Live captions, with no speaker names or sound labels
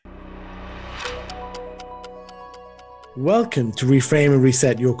Welcome to Reframe and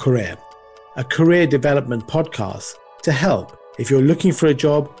Reset Your Career, a career development podcast to help if you're looking for a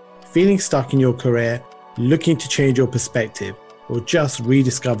job, feeling stuck in your career, looking to change your perspective, or just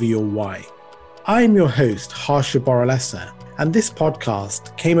rediscover your why. I am your host, Harsha Boralesa, and this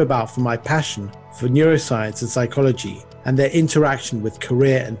podcast came about from my passion for neuroscience and psychology and their interaction with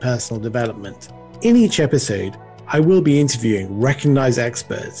career and personal development. In each episode, I will be interviewing recognized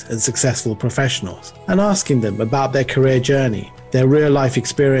experts and successful professionals and asking them about their career journey, their real-life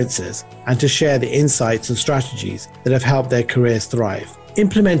experiences, and to share the insights and strategies that have helped their careers thrive.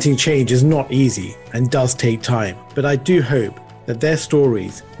 Implementing change is not easy and does take time, but I do hope that their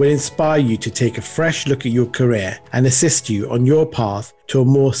stories will inspire you to take a fresh look at your career and assist you on your path to a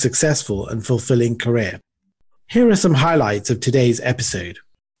more successful and fulfilling career. Here are some highlights of today's episode.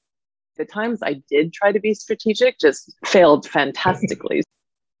 The times I did try to be strategic just failed fantastically.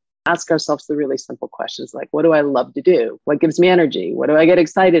 Ask ourselves the really simple questions like, what do I love to do? What gives me energy? What do I get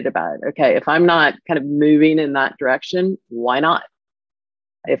excited about? Okay, if I'm not kind of moving in that direction, why not?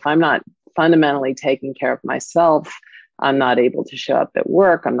 If I'm not fundamentally taking care of myself, I'm not able to show up at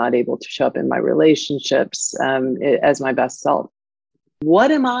work. I'm not able to show up in my relationships as my best self. What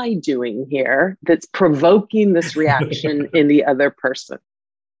am I doing here that's provoking this reaction in the other person?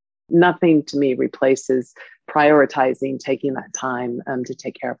 Nothing to me replaces prioritizing, taking that time to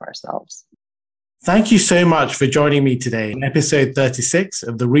take care of ourselves. Thank you so much for joining me today in episode 36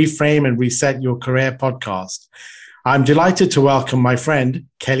 of the Reframe and Reset Your Career podcast. I'm delighted to welcome my friend,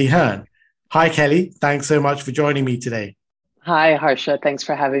 Kelly Hearn. Hi, Kelly. Thanks so much for joining me today. Hi, Harsha. Thanks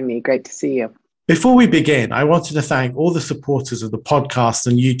for having me. Great to see you. Before we begin, I wanted to thank all the supporters of the podcast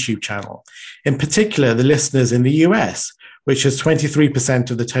and YouTube channel, in particular the listeners in the US, which has 23%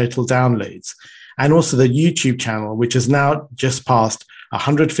 of the total downloads, and also the YouTube channel, which has now just passed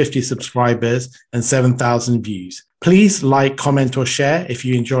 150 subscribers and 7,000 views. Please like, comment, or share if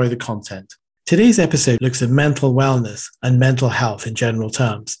you enjoy the content. Today's episode looks at mental wellness and mental health in general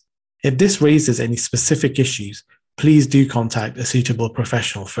terms. If this raises any specific issues, please do contact a suitable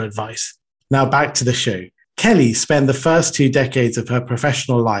professional for advice. Now back to the show. Kelly spent the first 2 decades of her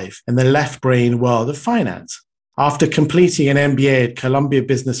professional life in the left brain world of finance. After completing an MBA at Columbia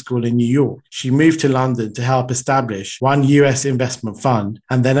Business School in New York, she moved to London to help establish one US investment fund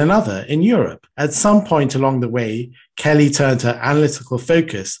and then another in Europe. At some point along the way, Kelly turned her analytical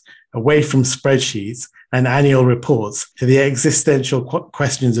focus away from spreadsheets and annual reports to the existential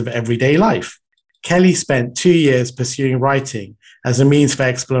questions of everyday life. Kelly spent 2 years pursuing writing as a means for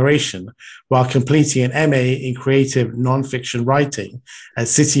exploration while completing an MA in creative nonfiction writing at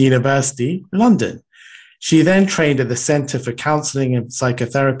City University, London. She then trained at the Centre for Counselling and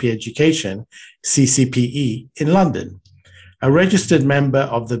Psychotherapy Education, CCPE, in London. A registered member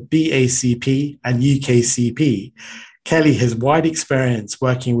of the BACP and UKCP, Kelly has wide experience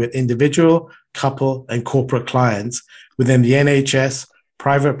working with individual, couple, and corporate clients within the NHS,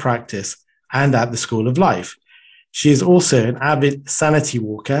 private practice, and at the School of Life. She is also an avid sanity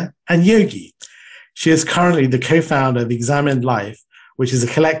walker and yogi. She is currently the co-founder of Examined Life, which is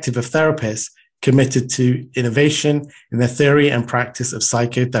a collective of therapists committed to innovation in the theory and practice of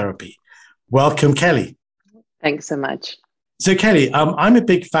psychotherapy. Welcome, Kelly. Thanks so much. So, Kelly, I'm a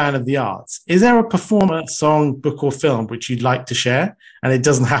big fan of the arts. Is there a performer, song, book, or film which you'd like to share? And it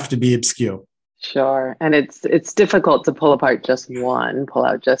doesn't have to be obscure. Sure. And it's difficult to pull out just one,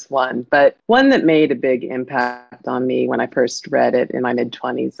 but one that made a big impact on me when I first read it in my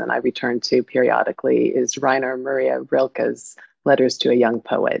mid-20s and I returned to periodically is Rainer Maria Rilke's Letters to a Young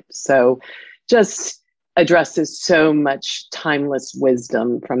Poet. So just addresses so much timeless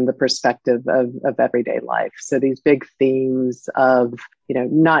wisdom from the perspective of everyday life. So these big themes of,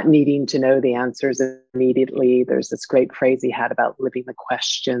 not needing to know the answers immediately. There's this great phrase he had about living the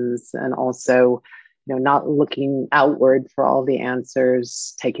questions and also, not looking outward for all the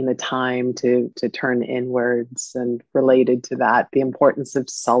answers, taking the time to turn inwards, and related to that, the importance of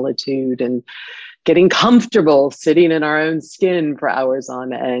solitude and getting comfortable sitting in our own skin for hours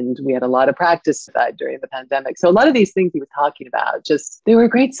on end. We had a lot of practice of that during the pandemic. So a lot of these things he was talking about, they were a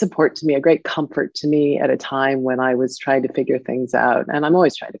great support to me, a great comfort to me at a time when I was trying to figure things out. And I'm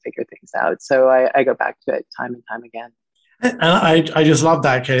always trying to figure things out. So I go back to it time and time again. And I just love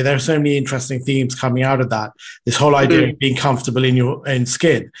that, Kelly. There are so many interesting themes coming out of that. This whole idea of being comfortable in your own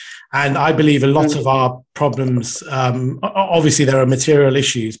skin. And I believe a lot of our problems, obviously there are material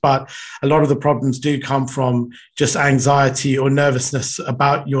issues, but a lot of the problems do come from just anxiety or nervousness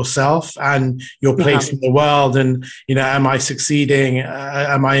about yourself and your place in the world. And, am I succeeding?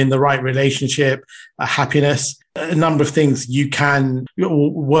 Am I in the right relationship? Happiness. a number of things you can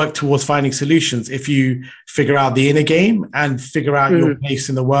work towards finding solutions if you figure out the inner game and figure out your place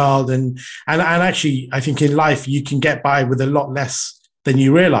in the world. And actually, I think in life, you can get by with a lot less than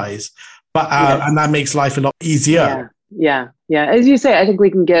you realize. But and that makes life a lot easier. Yeah. As you say, I think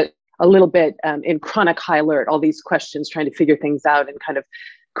we can get a little bit in chronic high alert, all these questions, trying to figure things out, and kind of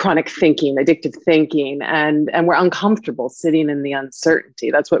chronic thinking, addictive thinking, and we're uncomfortable sitting in the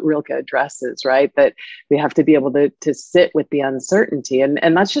uncertainty. That's what Rilke addresses, right? That we have to be able to sit with the uncertainty, and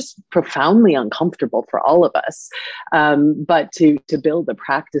that's just profoundly uncomfortable for all of us. But to build a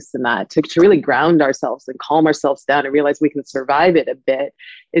practice in that, to really ground ourselves and calm ourselves down and realize we can survive it a bit,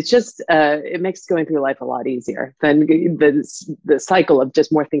 it's just it makes going through life a lot easier than the cycle of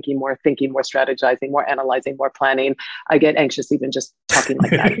just more thinking, more strategizing, more analyzing, more planning. I get anxious even just talking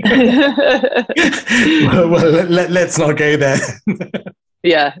like that. well, let's not go there.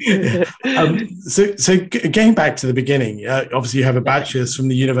 Yeah. So going back to the beginning, obviously you have a bachelor's from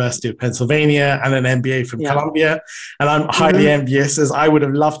the University of Pennsylvania and an MBA from Columbia, and I'm highly envious, as I would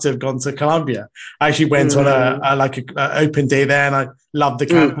have loved to have gone to Columbia. I actually went on a open day there, and I loved the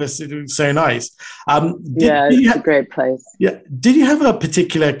campus. It was so nice. It's a great place. Yeah. Did you have a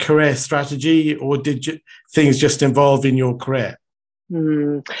particular career strategy, or did things just evolve in your career?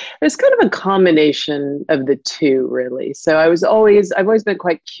 It's kind of a combination of the two, really. So I've always been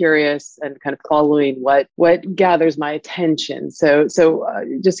quite curious and kind of following what gathers my attention. So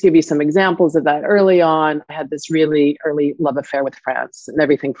just to give you some examples of that, early on, I had this really early love affair with France and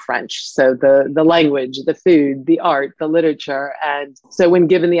everything French. So the language, the food, the art, the literature. And so when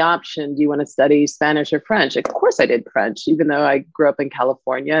given the option, do you want to study Spanish or French? Of course I did French, even though I grew up in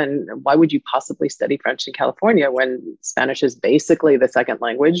California. And why would you possibly study French in California when Spanish is basically the second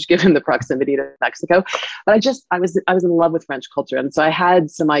language, given the proximity to Mexico? But I was in love with French culture. And so I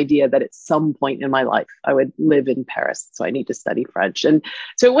had some idea that at some point in my life, I would live in Paris. So I need to study French. And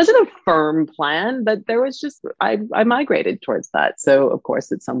so it wasn't a firm plan, but there was just, I migrated towards that. So of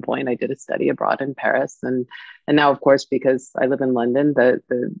course, at some point I did a study abroad in Paris. And now, of course, because I live in London,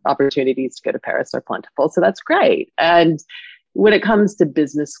 the opportunities to go to Paris are plentiful. So that's great. And when it comes to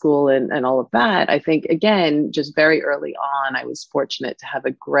business school and all of that, I think, again, just very early on, I was fortunate to have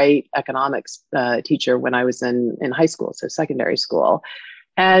a great economics teacher when I was in high school, so secondary school.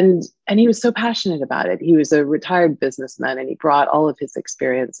 And he was so passionate about it. He was a retired businessman, and he brought all of his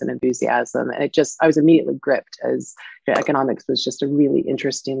experience and enthusiasm. And I was immediately gripped, as economics was just a really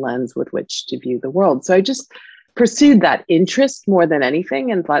interesting lens with which to view the world. So I just pursued that interest more than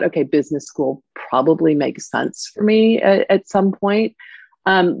anything and thought, okay, business school probably makes sense for me at some point.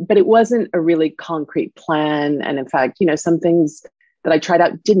 But it wasn't a really concrete plan. And in fact, some things that I tried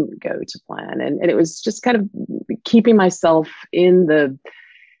out didn't go to plan. And it was just kind of keeping myself in the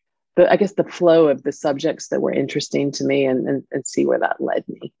flow of the subjects that were interesting to me and see where that led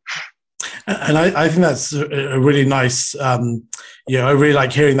me. And I think that's a really nice, I really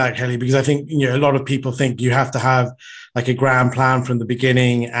like hearing that, Kelly, because I think, a lot of people think you have to have like a grand plan from the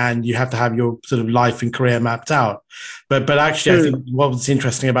beginning and you have to have your sort of life and career mapped out. But actually, I think what's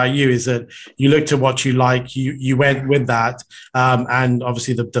interesting about you is that you looked at what you like, you went with that, and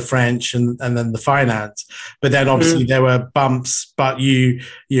obviously the French and then the finance. But then obviously there were bumps, but you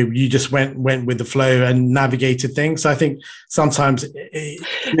just went with the flow and navigated things. So I think sometimes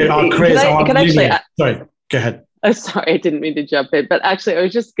our careers aren't linear. Sorry, go ahead. Oh, sorry, I didn't mean to jump in, but actually I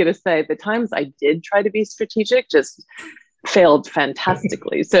was just going to say the times I did try to be strategic just failed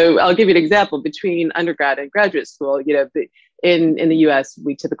fantastically. So I'll give you an example. Between undergrad and graduate school, in the US,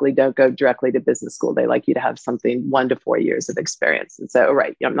 we typically don't go directly to business school. They like you to have something 1 to 4 years of experience. And so,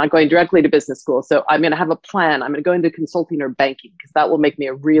 right, I'm not going directly to business school. So I'm going to have a plan. I'm going to go into consulting or banking because that will make me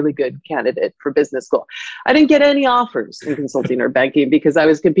a really good candidate for business school. I didn't get any offers in consulting or banking because I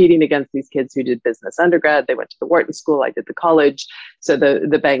was competing against these kids who did business undergrad. They went to the Wharton School. I did the college. So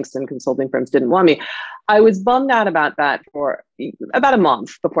the banks and consulting firms didn't want me. I was bummed out about that for about a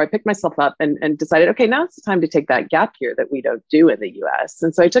month before I picked myself up and decided, okay, now it's the time to take that gap year that we don't do in the US.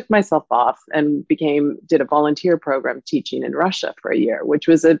 And so I took myself off and did a volunteer program teaching in Russia for a year, which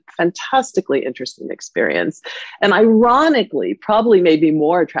was a fantastically interesting experience. And ironically, probably made me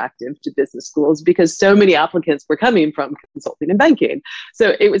more attractive to business schools because so many applicants were coming from consulting and banking.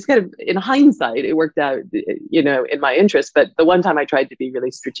 So it was kind of, in hindsight, it worked out, in my interest. But the one time I tried to be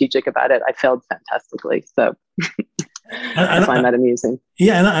really strategic about it, I failed fantastically. So I find that amusing.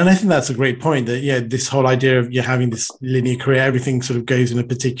 Yeah, and I think that's a great point that, yeah, this whole idea of you having this linear career, everything sort of goes in a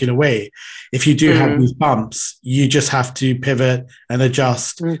particular way. If you do have these bumps, you just have to pivot and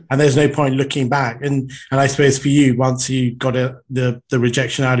adjust, and there's no point looking back. And I suppose for you, once you got the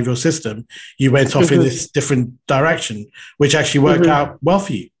rejection out of your system, you went off in this different direction, which actually worked out well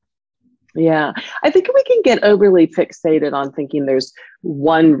for you. Yeah, I think we can get overly fixated on thinking there's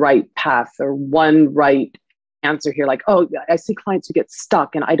one right path or one right answer here. Like, oh, I see clients who get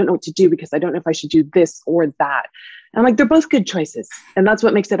stuck and I don't know what to do because I don't know if I should do this or that. And I'm like, they're both good choices. And that's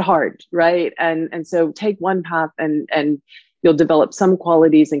what makes it hard, right? And so take one path and you'll develop some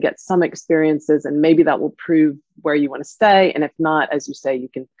qualities and get some experiences, and maybe that will prove where you want to stay. And if not, as you say, you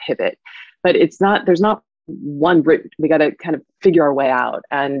can pivot. But there's not one route. We got to kind of figure our way out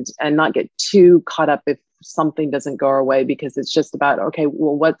and not get too caught up if something doesn't go our way, because it's just about, okay,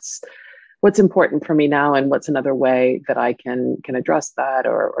 well, what's important for me now, and what's another way that I can address that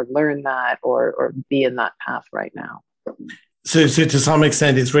or learn that or be in that path right now. So to some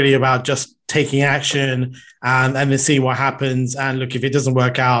extent, it's really about just taking action and then see what happens. And look, if it doesn't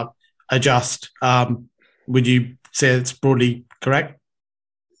work out, adjust. Would you say it's broadly correct?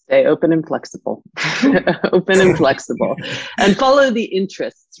 Stay open and flexible, open and flexible, and follow the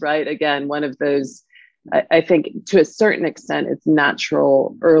interests, right? Again, one of those, I think to a certain extent, it's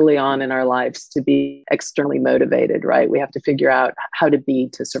natural early on in our lives to be externally motivated, right? We have to figure out how to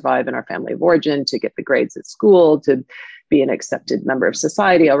survive in our family of origin, to get the grades at school, to be an accepted member of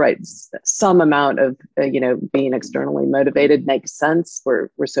society. All right, some amount of, being externally motivated makes sense. We're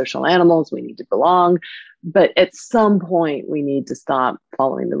social animals. We need to belong. But at some point, we need to stop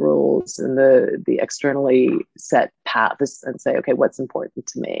following the rules and the externally set paths and say, okay, what's important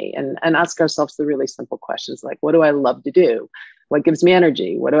to me? And ask ourselves the really simple questions like, what do I love to do? What gives me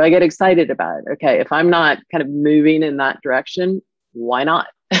energy? What do I get excited about? Okay, if I'm not kind of moving in that direction, why not?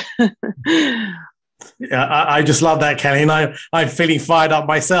 Yeah, I just love that, Kelly. And I'm feeling fired up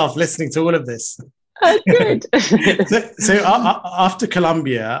myself listening to all of this. Good. so after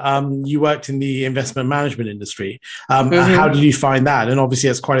Columbia, you worked in the investment management industry. How did you find that? And obviously,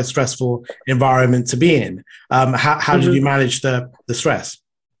 it's quite a stressful environment to be in. How did you manage the stress?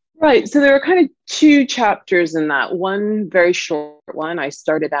 Right. So there were kind of two chapters in that. One very short one. I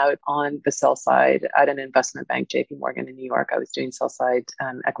started out on the sell side at an investment bank, JP Morgan in New York. I was doing sell side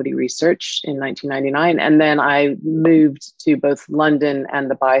equity research in 1999. And then I moved to both London and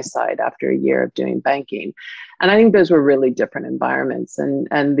the buy side after a year of doing banking. And I think those were really different environments.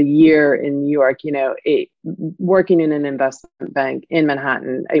 And the year in New York, working in an investment bank in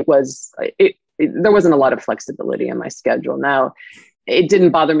Manhattan, there wasn't a lot of flexibility in my schedule. Now, it didn't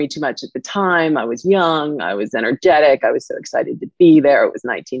bother me too much at the time. I was young, I was energetic, I was so excited to be there. It was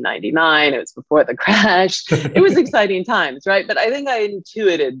 1999, it was before the crash. It was exciting times, right? But I think I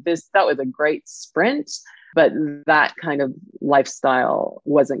intuited that was a great sprint, but that kind of lifestyle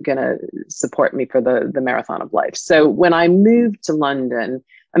wasn't going to support me for the marathon of life. So when I moved to London,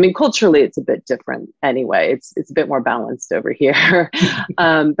 I mean, culturally, it's a bit different anyway. It's a bit more balanced over here.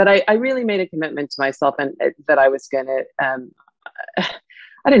 But I really made a commitment to myself and that I was going to,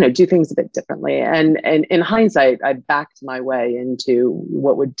 do things a bit differently. And in hindsight, I backed my way into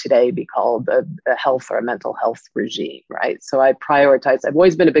what would today be called a health or a mental health regime, right? So I prioritized, I've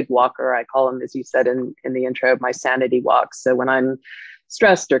always been a big walker. I call them, as you said in the intro, my sanity walks. So when I'm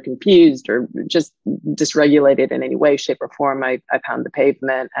stressed or confused or just dysregulated in any way, shape, or form, I pound the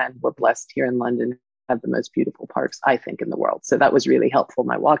pavement. And we're blessed here in London, have the most beautiful parks, I think, in the world. So that was really helpful.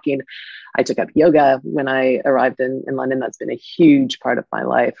 My walking. I took up yoga when I arrived in London. That's been a huge part of my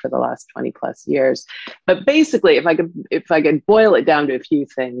life for the last 20 plus years. But basically, if I could boil it down to a few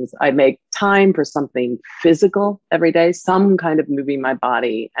things, I make time for something physical every day, some kind of moving my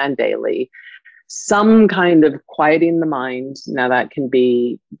body and daily, some kind of quieting the mind. Now that can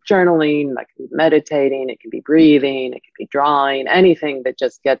be journaling, that can be meditating, it can be breathing, it can be drawing, anything that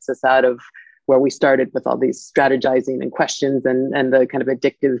just gets us out of where we started with all these strategizing and questions and the kind of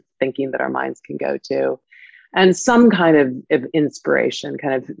addictive thinking that our minds can go to. And some kind of inspiration,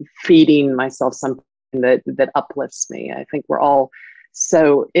 kind of feeding myself something that uplifts me. I think we're all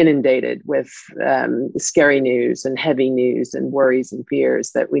so inundated with scary news and heavy news and worries and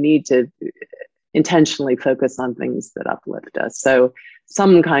fears that we need to intentionally focus on things that uplift us. So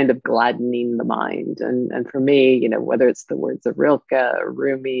some kind of gladdening the mind. And for me, whether it's the words of Rilke or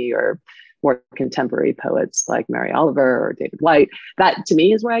Rumi or more contemporary poets like Mary Oliver or David Whyte, that to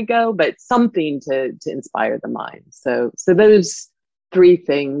me is where I go, but something to inspire the mind. So those three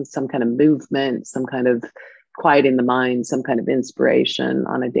things, some kind of movement, some kind of quieting the mind, some kind of inspiration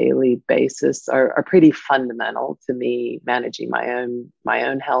on a daily basis are pretty fundamental to me managing my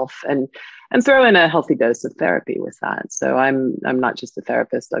own health, and throw in a healthy dose of therapy with that. So I'm not just a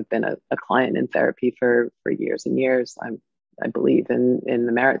therapist. I've been a client in therapy for years and years. I believe in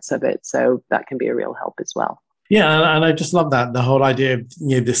the merits of it. So that can be a real help as well. Yeah, and I just love that, the whole idea of,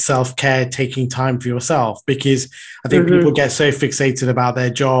 the self-care, taking time for yourself, because I think people get so fixated about their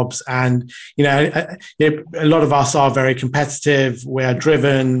jobs, and a lot of us are very competitive. We're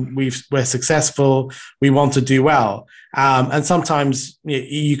driven. We're successful. We want to do well, and sometimes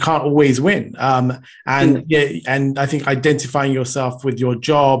you can't always win. And I think identifying yourself with your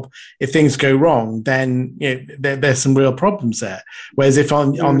job, if things go wrong, then there's some real problems there. Whereas if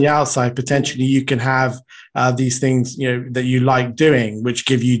on the outside, potentially you can have these things that you like doing, which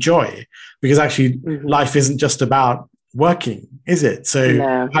give you joy, because actually life isn't just about working, is it?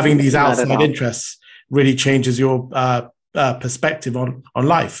 So having these outside interests really changes your perspective on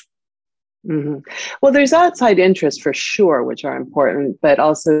life. Well, there's outside interests for sure, which are important, but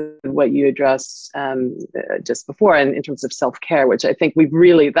also what you addressed just before in terms of self-care, which I think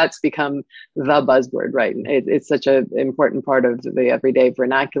that's become the buzzword, right? It's such an important part of the everyday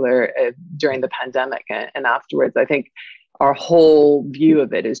vernacular during the pandemic and afterwards. I think our whole view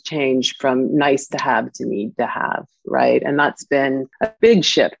of it has changed from nice to have to need to have, right? And that's been a big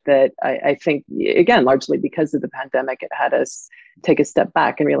shift that I think, again, largely because of the pandemic, it had us take a step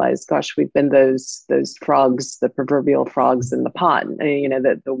back and realize, gosh, we've been those frogs, the proverbial frogs in the pot. And,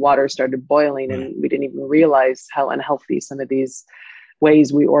 that the water started boiling and we didn't even realize how unhealthy some of these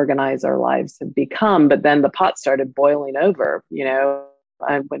ways we organize our lives have become. But then the pot started boiling over,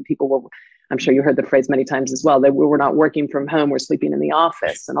 when people were, I'm sure you heard the phrase many times as well, that we were not working from home, we're sleeping in the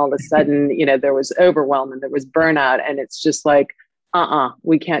office. And all of a sudden, there was overwhelm and there was burnout. And it's just like,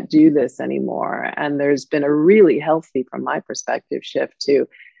 we can't do this anymore. And there's been a really healthy, from my perspective, shift to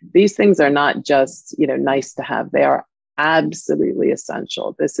these things are not just, nice to have. They are absolutely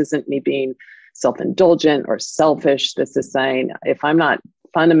essential. This isn't me being self-indulgent or selfish. This is saying, if I'm not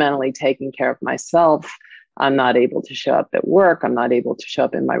fundamentally taking care of myself, I'm not able to show up at work. I'm not able to show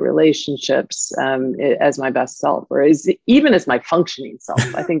up in my relationships as my best self, or even as my functioning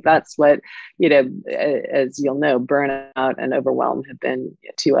self. I think that's what, as you'll know, burnout and overwhelm have been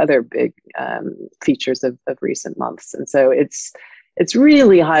two other big features of recent months. And so it's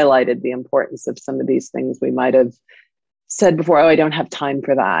really highlighted the importance of some of these things we might have said before, I don't have time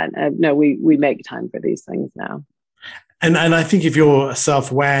for that. No, we make time for these things now. And I think if you're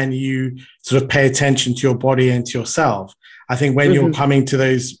self-aware and you sort of pay attention to your body and to yourself, I think when you're coming to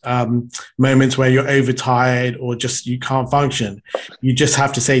those moments where you're overtired or just you can't function, you just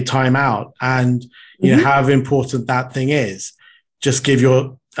have to say time out. And, however important that thing is, just give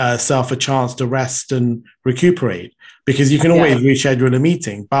yourself a chance to rest and recuperate, because you can always reschedule a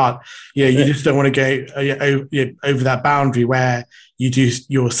meeting, but you just don't want to go over that boundary where you do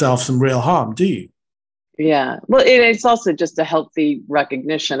yourself some real harm, do you? Yeah. Well, it's also just a healthy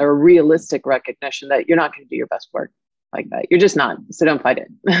recognition or a realistic recognition that you're not going to do your best work like that. You're just not. So don't fight it.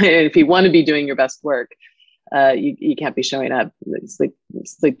 If you want to be doing your best work, you can't be showing up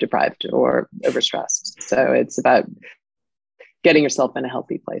sleep deprived or overstressed. So it's about getting yourself in a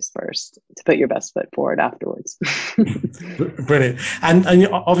healthy place first to put your best foot forward afterwards. Brilliant. And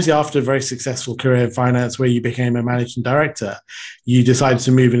obviously after a very successful career in finance where you became a managing director, you decided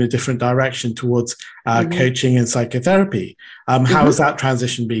to move in a different direction towards coaching and psychotherapy. How has that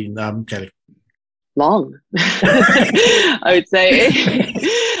transition been, Kelly? Long. I would say,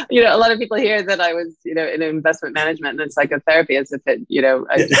 a lot of people hear that I was, in investment management and psychotherapy as if it,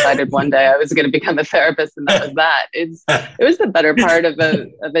 I decided one day I was going to become a therapist and that was that. It was the better part of a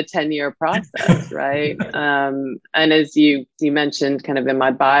 10-year process, right? And as you mentioned kind of in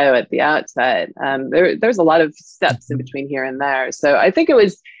my bio at the outset, there's a lot of steps in between here and there. So I think it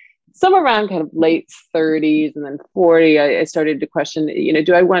was somewhere around kind of late 30s and then 40, I started to question,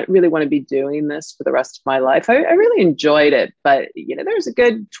 do I really want to be doing this for the rest of my life? I really enjoyed it, but, there's a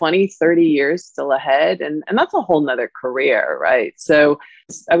good 20, 30 years still ahead. And that's a whole nother career, right? So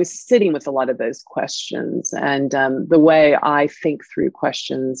I was sitting with a lot of those questions, and the way I think through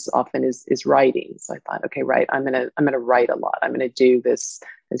questions often is writing. So I thought, okay, right, I'm gonna write a lot. I'm gonna do this,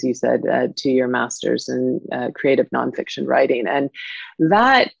 as you said, 2-year master's in creative nonfiction writing. And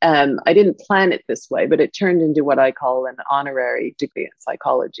that, I didn't plan it this way, but it turned into what I call an honorary degree in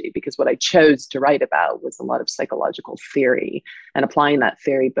psychology, because what I chose to write about was a lot of psychological theory and applying that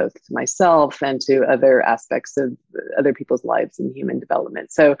theory both to myself and to other aspects of other people's lives and human development.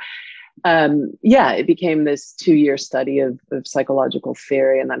 So it became this 2-year study of psychological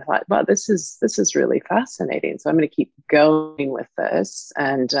theory. And then I thought, wow, this is really fascinating. So I'm going to keep going with this.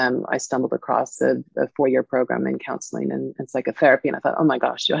 And I stumbled across a 4-year program in counseling and psychotherapy. And I thought, oh my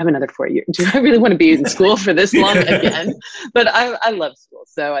gosh, do I have another 4 years? Do I really want to be in school for this long again? But I love school.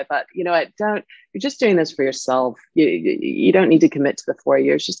 So I thought, you're just doing this for yourself. You don't need to commit to the 4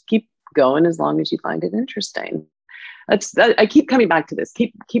 years. Just keep going as long as you find it interesting. I keep coming back to this.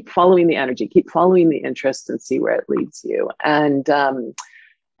 Keep following the energy, keep following the interest, and see where it leads you. And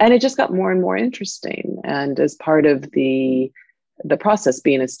it just got more and more interesting. And as part of the process,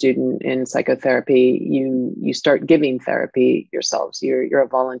 being a student in psychotherapy, you start giving therapy yourselves. You're a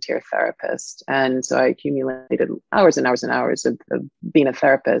volunteer therapist, and so I accumulated hours and hours and hours of being a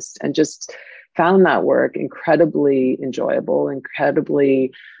therapist, and just found that work incredibly enjoyable,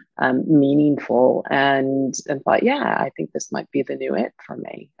 incredibly meaningful, and thought, yeah, I think this might be the new it for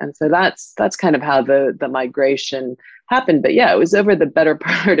me. And so that's kind of how the migration happened. But yeah, it was over the better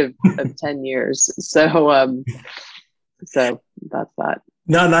part of 10 years. So that's that.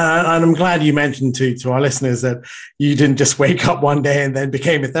 No, and I'm glad you mentioned to our listeners that you didn't just wake up one day and then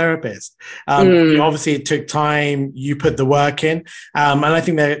became a therapist. Obviously, it took time. You put the work in. And I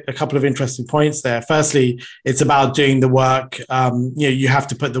think there are a couple of interesting points there. Firstly, it's about doing the work. You have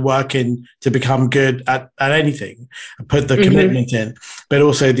to put the work in to become good at anything, put the commitment in, but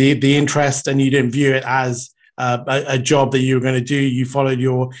also the interest, and you didn't view it as a job that you were going to do. You followed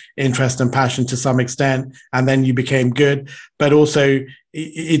your interest and passion to some extent, and then you became good. But also,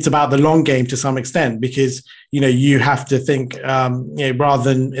 it's about the long game to some extent, because you have to think rather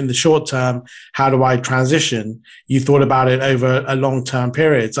than in the short term, how do I transition? You thought about it over a long-term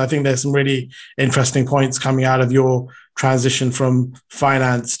period. So I think there's some really interesting points coming out of your transition from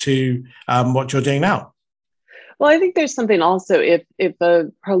finance to what you're doing now. Well, I think there's something also, if a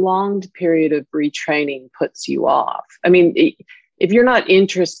prolonged period of retraining puts you off. I mean, if you're not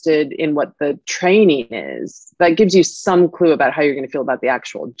interested in what the training is, that gives you some clue about how you're going to feel about the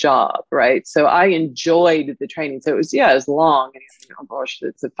actual job, right? So I enjoyed the training. So it was long, and oh gosh,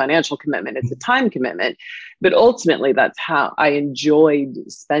 it's a financial commitment, it's a time commitment, but ultimately that's how I enjoyed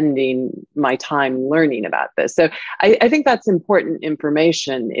spending my time learning about this. So I think that's important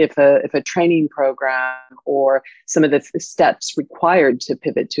information. If a training program or some of the steps required to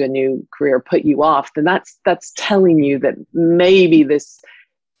pivot to a new career put you off, then that's telling you that maybe this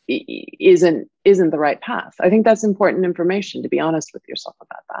isn't the right path. I think that's important information, to be honest with yourself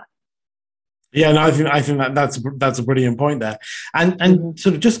about that. Yeah, no, I think that's a brilliant point there, and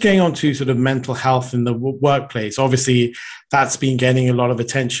sort of just going on to sort of mental health in the workplace. Obviously, that's been getting a lot of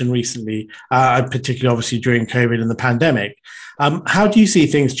attention recently, particularly obviously during COVID and the pandemic. How do you see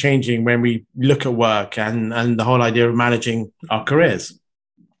things changing when we look at work and the whole idea of managing our careers?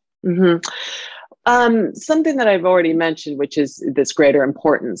 Something that I've already mentioned, which is this greater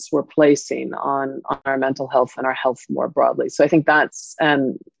importance we're placing on our mental health and our health more broadly. So I think that's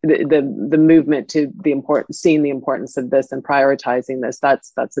the movement to seeing the importance of this and prioritizing this.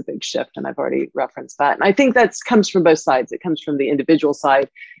 That's a big shift, and I've already referenced that. And I think that comes from both sides. It comes from the individual side.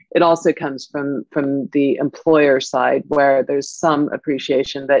 It also comes from the employer side, where there's some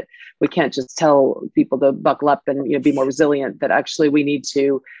appreciation that we can't just tell people to buckle up and be more resilient. That actually we need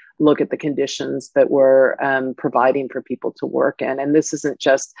to look at the conditions that we're providing for people to work in. And this isn't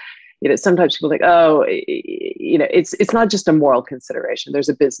just, sometimes people think, it's not just a moral consideration. There's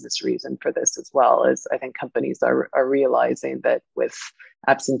a business reason for this as well, as I think companies are realizing that with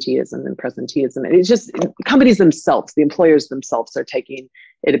absenteeism and presenteeism, it's just companies themselves, the employers themselves are taking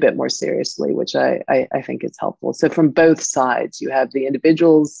it a bit more seriously, which I think is helpful. So from both sides, you have the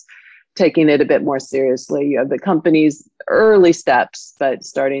individuals taking it a bit more seriously. You have the companies, early steps, but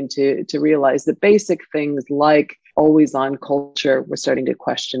starting to realize the basic things like always on culture. We're starting to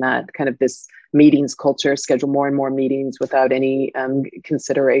question that kind of this meetings culture, schedule more and more meetings without any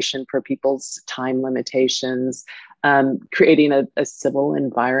consideration for people's time limitations, creating a civil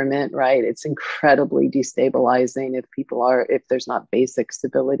environment, right? It's incredibly destabilizing if there's not basic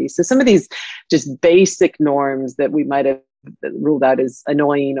civility. So some of these just basic norms that we might have ruled out as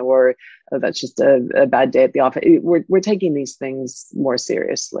annoying, or that's just a bad day at the office. We're taking these things more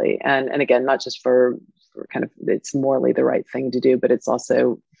seriously, and again, not just for kind of it's morally the right thing to do, but it's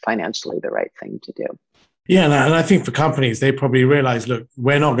also financially the right thing to do. Yeah, and I think for companies, they probably realize, look,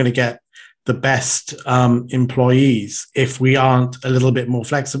 we're not going to get the best employees if we aren't a little bit more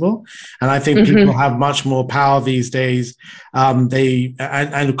flexible. And I think people have much more power these days,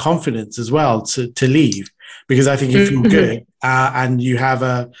 and confidence as well to leave. Because I think if you're Mhm. good and you have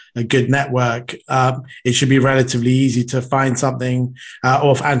a good network, it should be relatively easy to find something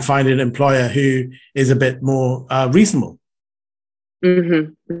and find an employer who is a bit more reasonable.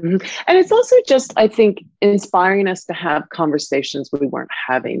 And it's also just, I think, inspiring us to have conversations we weren't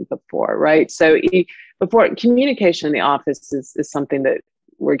having before, right? So before, communication in the office is something that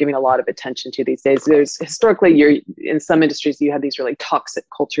we're giving a lot of attention to these days. There's historically, in some industries, you have these really toxic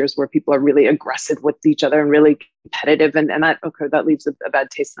cultures where people are really aggressive with each other and really competitive, and that leaves a bad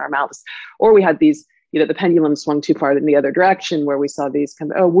taste in our mouths. Or we had these, the pendulum swung too far in the other direction, where we saw these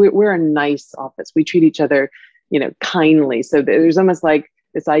kind of, oh, we're a nice office, we treat each other kindly. So there's almost like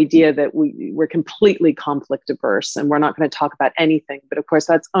this idea that we're completely conflict averse and we're not going to talk about anything. But of course,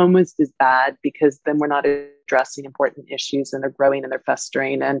 that's almost as bad, because then we're not addressing important issues and they're growing and they're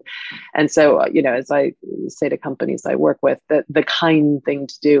festering. And so, as I say to companies I work with, that the kind thing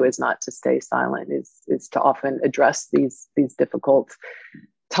to do is not to stay silent, is to often address these difficult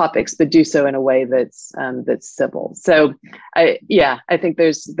topics, but do so in a way that's civil. So, I think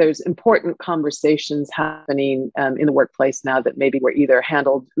there's important conversations happening in the workplace now that maybe were either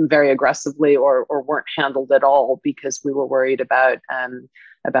handled very aggressively or weren't handled at all because we were worried about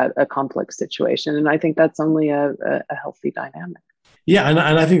a complex situation. And I think that's only a healthy dynamic. Yeah, and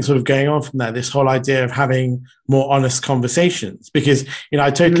I think sort of going on from that, this whole idea of having more honest conversations, because,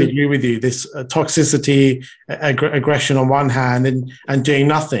 I totally agree with you, this toxicity, aggression on one hand and doing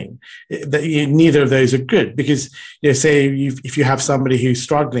nothing, neither of those are good, because, say if you have somebody who's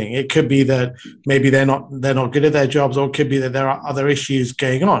struggling, it could be that maybe they're not good at their jobs, or it could be that there are other issues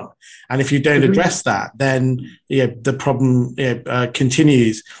going on. And if you don't address that, then the problem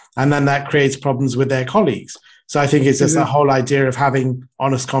continues, and then that creates problems with their colleagues. So I think it's just that whole idea of having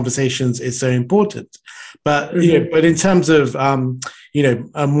honest conversations is so important. But but in terms of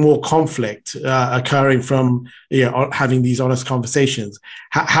a more conflict occurring from having these honest conversations,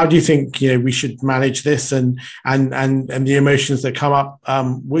 how do you think we should manage this and the emotions that come up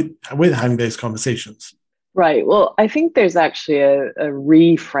with having those conversations? Right. Well, I think there's actually a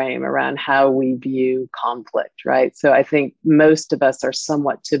reframe around how we view conflict, right? So I think most of us are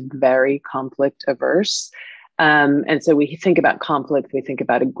somewhat to very conflict averse. And so we think about conflict, we think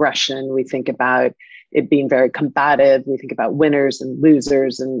about aggression, we think about it being very combative, we think about winners and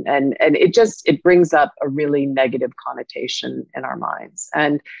losers, and it brings up a really negative connotation in our minds.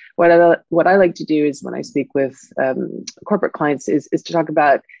 And what I like to do is, when I speak with corporate clients, is to talk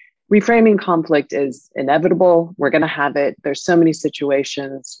about reframing conflict is inevitable. We're going to have it. There's so many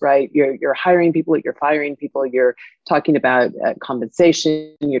situations, right? You're hiring people, you're firing people, you're talking about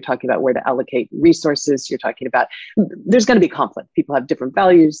compensation, you're talking about where to allocate resources, you're talking about, there's going to be conflict. People have different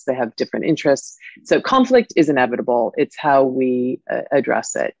values, they have different interests. So conflict is inevitable. It's how we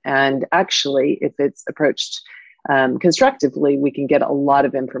address it. And actually, if it's approached constructively, we can get a lot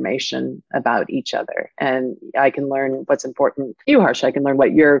of information about each other. And I can learn what's important to you, Harsh. I can learn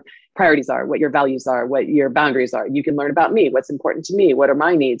what your priorities are, what your values are, what your boundaries are. You can learn about me, what's important to me, what are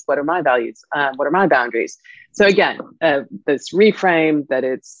my needs, what are my values, what are my boundaries. So again, this reframe that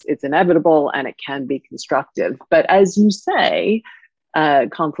it's inevitable and it can be constructive. But as you say,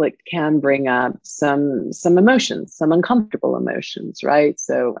 conflict can bring up some emotions, some uncomfortable emotions, right?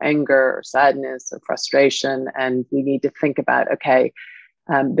 So anger or sadness or frustration. And we need to think about, okay,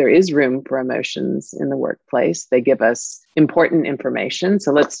 there is room for emotions in the workplace. They give us important information.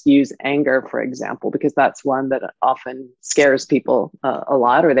 So let's use anger, for example, because that's one that often scares people a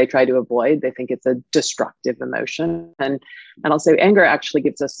lot, or they try to avoid. They think it's a destructive emotion. And I'll say anger actually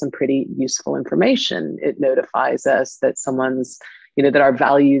gives us some pretty useful information. It notifies us that someone's that our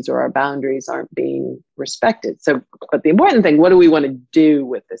values or our boundaries aren't being respected. So, but the important thing, what do we want to do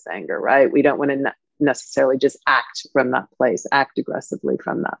with this anger, right? We don't want to necessarily just act from that place, act aggressively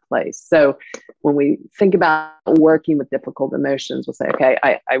from that place. So when we think about working with difficult emotions, we'll say, okay,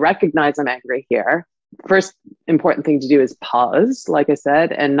 I recognize I'm angry here. First important thing to do is pause, like I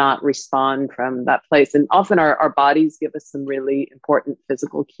said, and not respond from that place. And often our bodies give us some really important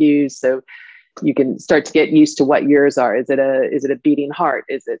physical cues. So you can start to get used to what yours are. Is it a beating heart?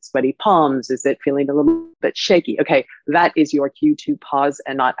 Is it sweaty palms? Is it feeling a little bit shaky? Okay, that is your cue to pause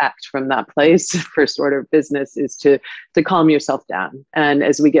and not act from that place. First order of business is to calm yourself down. And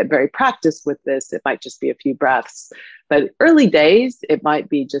as we get very practiced with this, it might just be a few breaths. But early days, it might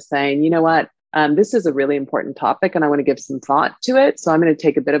be just saying, you know what? This is a really important topic and I want to give some thought to it. So I'm going to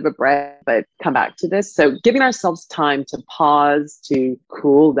take a bit of a breath, but come back to this. So giving ourselves time to pause, to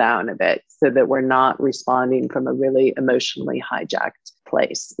cool down a bit so that we're not responding from a really emotionally hijacked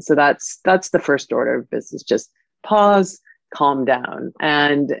place. So that's the first order of business. Just pause, calm down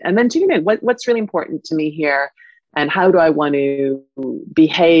and then tune in. What's really important to me here, and how do I want to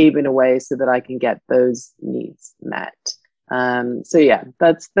behave in a way so that I can get those needs met? So yeah,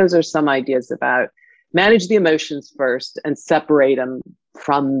 those are some ideas about manage the emotions first and separate them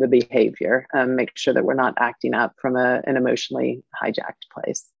from the behavior. Make sure that we're not acting up from an emotionally hijacked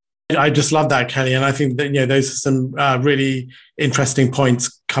place. I just love that, Kelly, and I think that those are some really interesting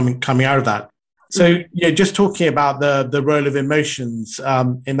points coming out of that. So, just talking about the role of emotions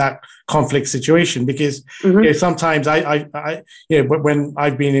in that conflict situation, because sometimes I when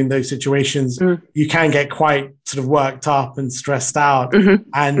I've been in those situations, you can get quite sort of worked up and stressed out,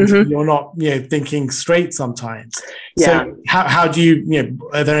 and you're not thinking straight sometimes. Yeah. So, how do you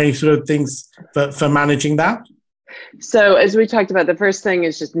are there any sort of things for managing that? So, as we talked about, the first thing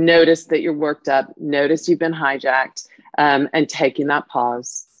is just notice that you're worked up, notice you've been hijacked, and taking that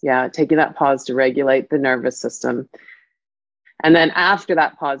pause. Yeah, taking that pause to regulate the nervous system. And then after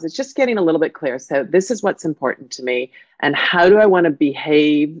that pause, it's just getting a little bit clear. So this is what's important to me, and how do I want to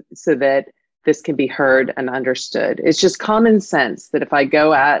behave so that this can be heard and understood? It's just common sense that if I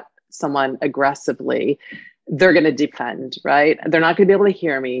go at someone aggressively, they're going to defend, right? They're not going to be able to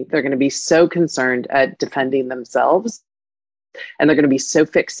hear me. They're going to be so concerned at defending themselves, and they're going to be so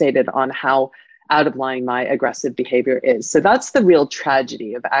fixated on how out of line my aggressive behavior is. So that's the real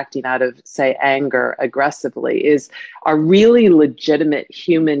tragedy of acting out of, say, anger aggressively, is our really legitimate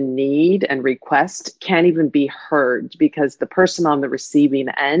human need and request can't even be heard because the person on the receiving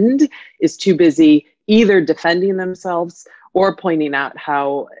end is too busy either defending themselves or pointing out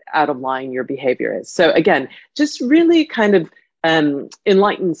how out of line your behavior is. So again, just really kind of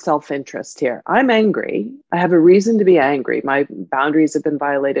enlightened self-interest here. I'm angry. I have a reason to be angry. My boundaries have been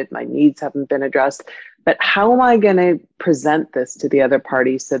violated. My needs haven't been addressed. But how am I going to present this to the other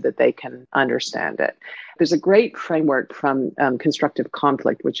party so that they can understand it? There's a great framework from Constructive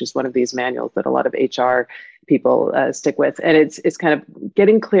Conflict, which is one of these manuals that a lot of HR people stick with. And it's kind of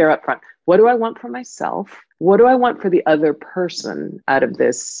getting clear up front. What do I want for myself? What do I want for the other person out of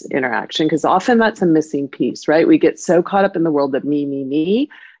this interaction? Because often that's a missing piece, right? We get so caught up in the world of me,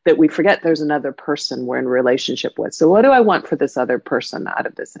 that we forget there's another person we're in relationship with. So what do I want for this other person out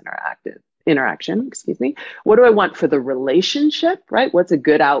of this interaction? What do I want for the relationship, right? What's a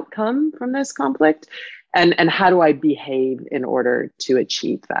good outcome from this conflict? And how do I behave in order to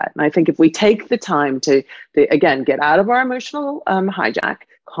achieve that? And I think if we take the time to again, get out of our emotional hijack,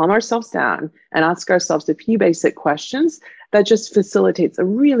 calm ourselves down, and ask ourselves a few basic questions, that just facilitates a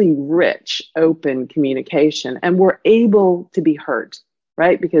really rich, open communication. And we're able to be heard,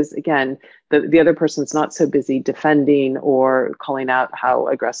 right? Because again, the other person's not so busy defending or calling out how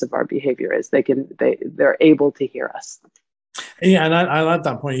aggressive our behavior is. They're able to hear us. Yeah, and I like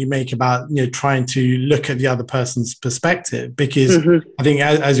that point you make about trying to look at the other person's perspective, because I think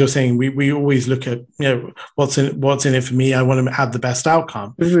as you're saying, we always look at what's in it for me. I want to have the best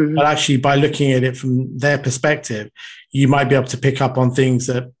outcome, but actually by looking at it from their perspective, you might be able to pick up on things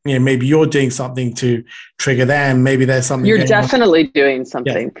that maybe you're doing something to trigger them. Maybe there's something you're definitely doing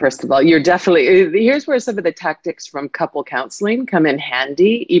something. Yeah. First of all, you're definitely here's where some of the tactics from couple counseling come in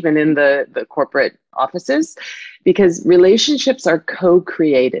handy, even in the corporate offices, because relationships are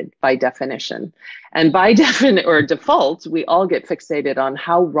co-created by definition. And by default, we all get fixated on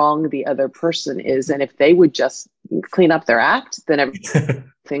how wrong the other person is. And if they would just clean up their act, then everything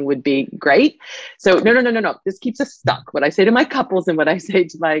would be great. So no. This keeps us stuck. What I say to my couples and what I say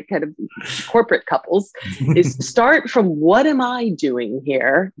to my kind of corporate couples is start from what am I doing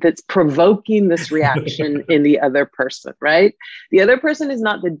here that's provoking this reaction in the other person, right? The other person is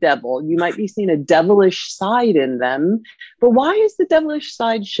not the devil. You might be seeing a devilish side in them, but why is the devilish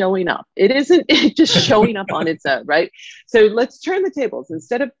side showing up? It isn't just showing up on its own, right? So let's turn the tables.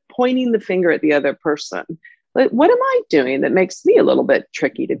 Instead of pointing the finger at the other person, what am I doing that makes me a little bit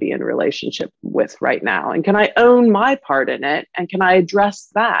tricky to be in a relationship with right now? And can I own my part in it? And can I address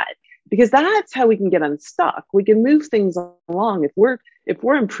that? Because that's how we can get unstuck. We can move things along. If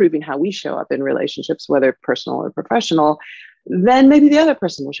we're improving how we show up in relationships, whether personal or professional, then maybe the other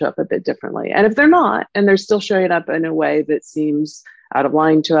person will show up a bit differently. And if they're not, and they're still showing up in a way that seems out of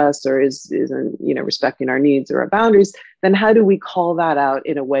line to us or isn't respecting our needs or our boundaries, then how do we call that out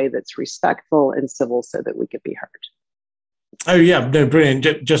in a way that's respectful and civil so that we can be heard? Oh yeah, no, brilliant.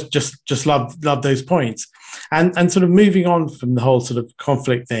 Just love those points, and sort of moving on from the whole sort of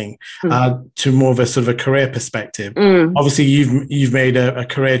conflict thing to more of a sort of a career perspective. Obviously, you've made a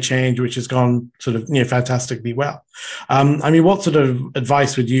career change which has gone sort of fantastically well. I mean, what sort of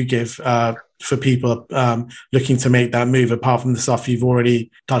advice would you give for people looking to make that move, apart from the stuff you've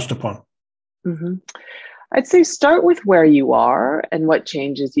already touched upon? I'd say start with where you are and what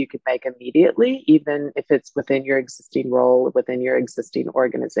changes you could make immediately, even if it's within your existing role, within your existing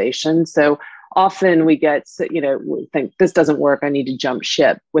organization. So often we we think this doesn't work, I need to jump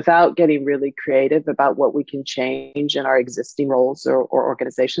ship, without getting really creative about what we can change in our existing roles or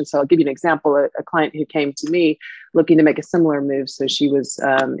organizations. So I'll give you an example. A client who came to me looking to make a similar move. So she was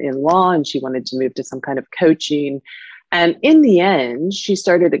in law and she wanted to move to some kind of coaching. And in the end, she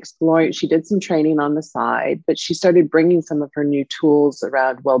started exploring, she did some training on the side, but she started bringing some of her new tools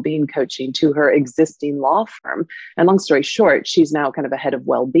around well-being coaching to her existing law firm. And long story short, she's now kind of a head of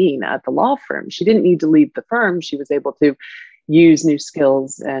well-being at the law firm. She didn't need to leave the firm. She was able to use new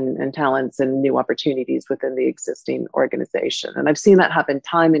skills and talents and new opportunities within the existing organization. And I've seen that happen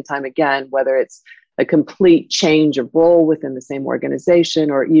time and time again, whether it's a complete change of role within the same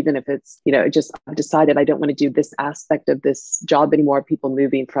organization, or even if it's, just I've decided I don't want to do this aspect of this job anymore. People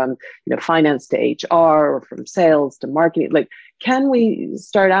moving from, finance to HR or from sales to marketing. Like, can we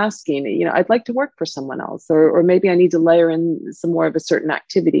start asking, I'd like to work for someone else, or maybe I need to layer in some more of a certain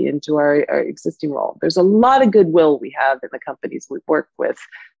activity into our existing role. There's a lot of goodwill we have in the companies we work with,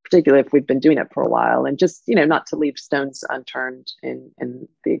 particularly if we've been doing it for a while, and just, not to leave stones unturned in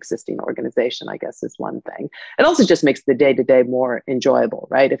the existing organization, I guess, is one thing. It also just makes the day-to-day more enjoyable,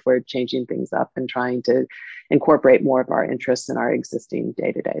 right? If we're changing things up and trying to incorporate more of our interests in our existing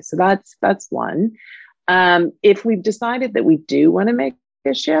day-to-day. So that's one. If we've decided that we do want to make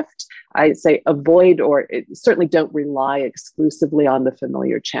a shift, I say avoid, or certainly don't rely exclusively on the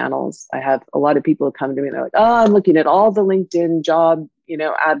familiar channels. I have a lot of people who come to me and they're like, oh, I'm looking at all the LinkedIn job,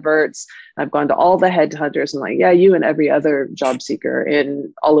 adverts. I've gone to all the headhunters, and like, yeah, you and every other job seeker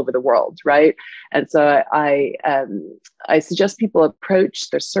in all over the world, right? And so I suggest people approach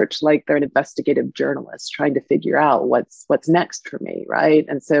their search like they're an investigative journalist trying to figure out what's next for me, right?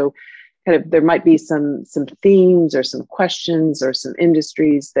 And so kind of there might be some themes or some questions or some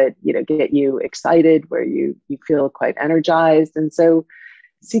industries that get you excited, where you feel quite energized. And so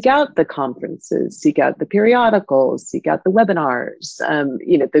seek out the conferences, seek out the periodicals, seek out the webinars,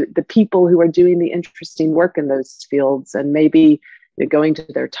 the people who are doing the interesting work in those fields, and maybe going to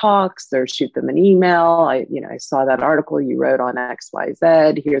their talks or shoot them an email. I saw that article you wrote on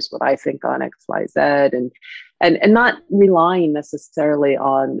XYZ. Here's what I think on XYZ, and not relying necessarily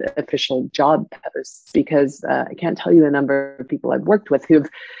on official job posts, because I can't tell you the number of people I've worked with who've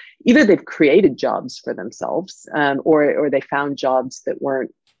either they've created jobs for themselves, or they found jobs that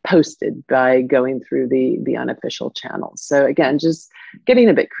weren't posted by going through the unofficial channels. So again, just getting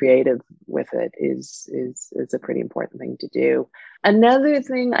a bit creative with it is a pretty important thing to do. Another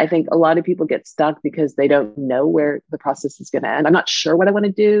thing, I think a lot of people get stuck because they don't know where the process is going to end. I'm not sure what I want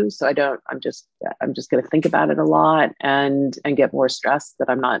to do, so I'm just going to think about it a lot and get more stressed that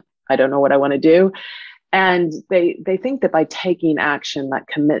I don't know what I want to do. And they think that by taking action that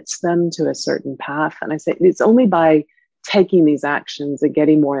commits them to a certain path. And I say it's only by taking these actions and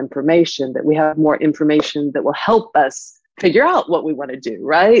getting more information that we have more information that will help us figure out what we want to do,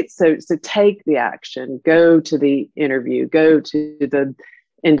 right? So take the action, go to the interview, go to the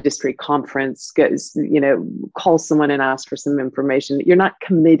industry conference, call someone and ask for some information. You're not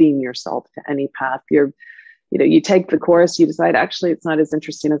committing yourself to any path. You take the course, you decide, actually, it's not as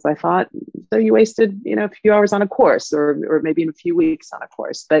interesting as I thought. So you wasted, a few hours on a course, or maybe in a few weeks on a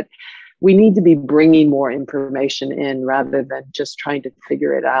course. But we need to be bringing more information in rather than just trying to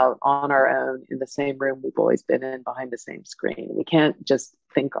figure it out on our own in the same room we've always been in behind the same screen. We can't just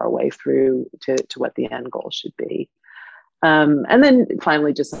think our way through to what the end goal should be. And then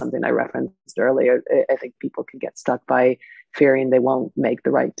finally, just something I referenced earlier, I think people can get stuck by fearing they won't make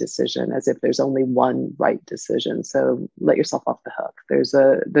the right decision, as if there's only one right decision. So let yourself off the hook. There's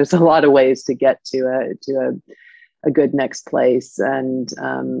a lot of ways to get to a good next place, and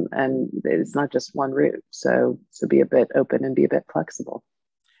it's not just one route. So be a bit open and be a bit flexible.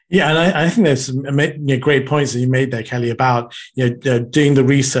 Yeah, and I think there's some great points that you made there, Kelly, about doing the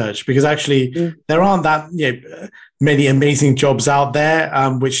research, because actually there aren't that many amazing jobs out there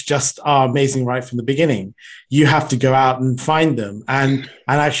which just are amazing right from the beginning. You have to go out and find them, and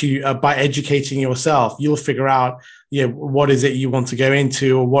actually by educating yourself, you'll figure out what is it you want to go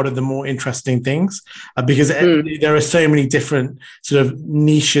into, or what are the more interesting things, because there are so many different sort of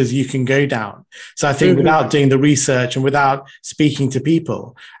niches you can go down. So I think without doing the research and without speaking to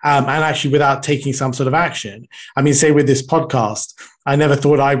people, and actually without taking some sort of action, I mean, say with this podcast, I never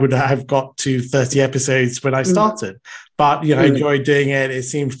thought I would have got to 30 episodes when I started, but I enjoyed doing it. It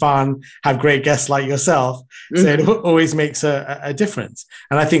seemed fun, have great guests like yourself. So it always makes a difference.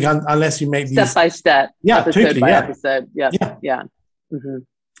 And I think unless you make step by step, episode by episode. Yeah. Mm-hmm.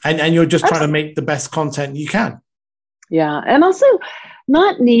 And you're just trying to make the best content you can. Yeah. And also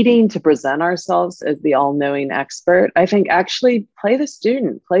not needing to present ourselves as the all-knowing expert. I think actually play the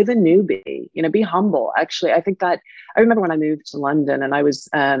student, play the newbie, be humble. Actually, I think that I remember when I moved to London and I was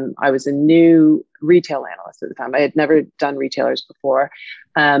a new retail analyst at the time. I had never done retailers before.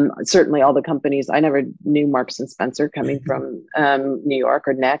 Certainly all the companies, I never knew Marks and Spencer coming from New York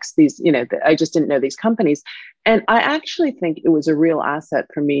or Next. These, I just didn't know these companies. And I actually think it was a real asset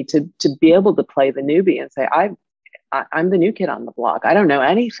for me to be able to play the newbie and say, I'm the new kid on the block. I don't know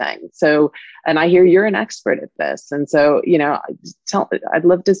anything. So, and I hear you're an expert at this. And so, I'd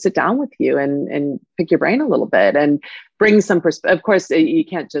love to sit down with you and pick your brain a little bit and bring some perspective. Of course, you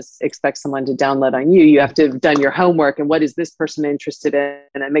can't just expect someone to download on you. You have to have done your homework and what is this person interested in,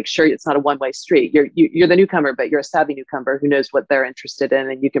 and make sure it's not a one-way street. You're the newcomer, but you're a savvy newcomer who knows what they're interested in,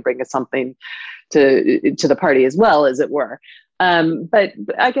 and you can bring something to the party as well, as it were. But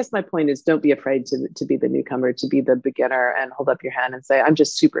I guess my point is, don't be afraid to be the newcomer, to be the beginner, and hold up your hand and say, I'm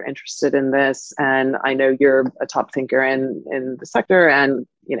just super interested in this. And I know you're a top thinker in the sector. And,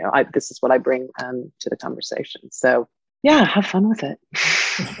 this is what I bring to the conversation. So yeah, have fun with it.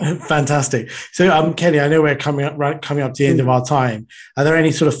 Fantastic. So, Kelly, I know we're coming up to the end of our time. Are there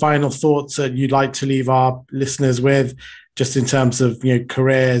any sort of final thoughts that you'd like to leave our listeners with, just in terms of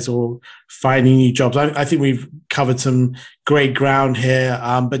careers or finding new jobs? I think we've covered some great ground here,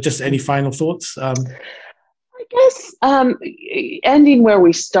 but just any final thoughts? I guess ending where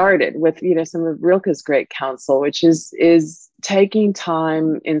we started with some of Rilke's great counsel, which is taking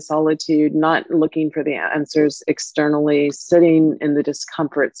time in solitude, not looking for the answers externally, sitting in the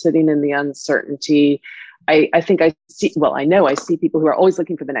discomfort, sitting in the uncertainty. I think I know I see people who are always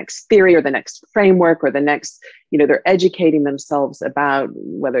looking for the next theory or the next framework or the next, they're educating themselves about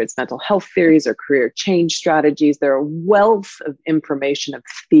whether it's mental health theories or career change strategies. They're a wealth of information of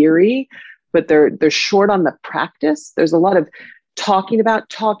theory, but they're short on the practice. There's a lot of talking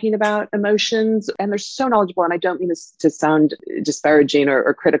about emotions, and they're so knowledgeable. And I don't mean this to sound disparaging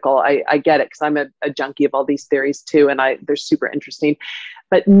or critical. I get it, because I'm a junkie of all these theories too, and they're super interesting.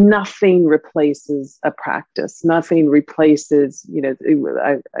 But nothing replaces a practice. Nothing replaces,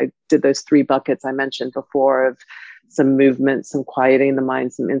 I did those 3 buckets I mentioned before of some movement, some quieting the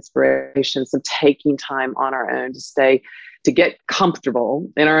mind, some inspiration, some taking time on our own to get comfortable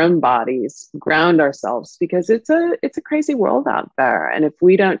in our own bodies, ground ourselves, because it's a crazy world out there. And if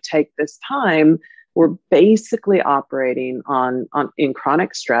we don't take this time, we're basically operating in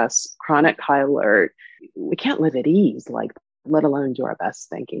chronic stress, chronic high alert. We can't live at ease, let alone do our best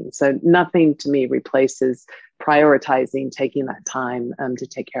thinking. So nothing to me replaces prioritizing, taking that time to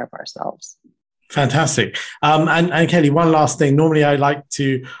take care of ourselves. Fantastic. And Kelly, one last thing. Normally, I like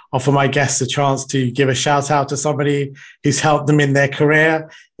to offer my guests a chance to give a shout out to somebody who's helped them in their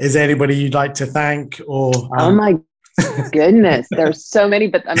career. Is there anybody you'd like to thank? Or Oh my goodness, there's so many,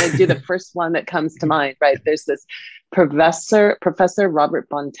 but I'm going to do the first one that comes to mind. Right, there's this Professor Robert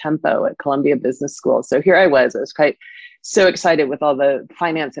Bontempo at Columbia Business School. So here I was quite so excited with all the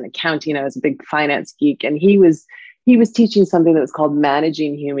finance and accounting. I was a big finance geek, and he was teaching something that was called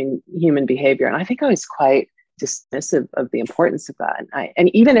managing human behavior. And I think I was quite dismissive of the importance of that.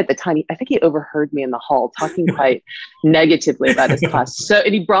 And even at the time, I think he overheard me in the hall talking quite negatively about his class.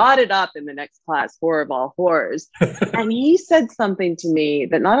 And he brought it up in the next class, horror of all horrors. And he said something to me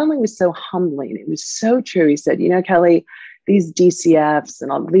that not only was so humbling, it was so true. He said, Kelly, these DCFs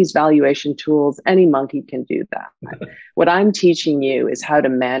and all these valuation tools, any monkey can do that. What I'm teaching you is how to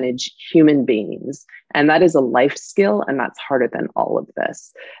manage human beings. And that is a life skill, and that's harder than all of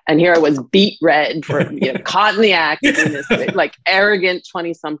this. And here I was beat red for caught in the act in this arrogant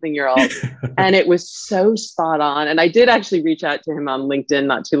 20-something-year-old. And it was so spot on. And I did actually reach out to him on LinkedIn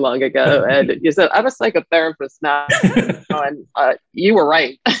not too long ago. And he said, I'm a psychotherapist now. And you were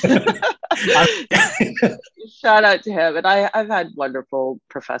right. Shout out to him. And I've had wonderful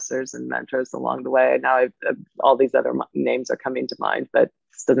professors and mentors along the way. Now all these other names are coming to mind, but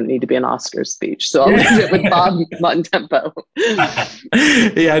doesn't need to be an Oscar speech. So I'll leave it with Bob Bontempo.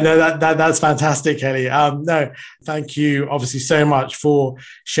 Yeah, no, that's fantastic, Kelly. No, thank you obviously so much for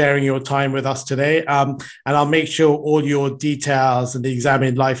sharing your time with us today. And I'll make sure all your details and the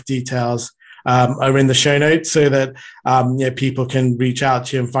Examined Life details are in the show notes, so that people can reach out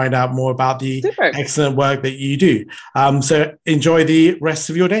to you and find out more about the excellent work that you do. So enjoy the rest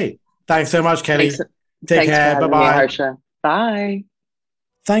of your day. Thanks so much, Kelly. Take care. Bye-bye. Harsha. Bye.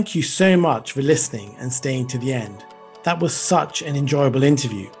 Thank you so much for listening and staying to the end. That was such an enjoyable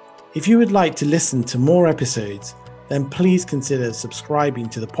interview. If you would like to listen to more episodes, then please consider subscribing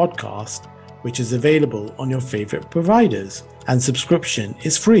to the podcast which is available on your favorite providers, and subscription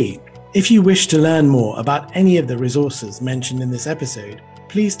is free. If you wish to learn more about any of the resources mentioned in this episode,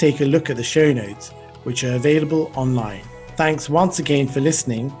 please take a look at the show notes, which are available online. Thanks once again for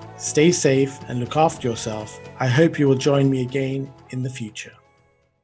listening. Stay safe and look after yourself. I hope you will join me again in the future.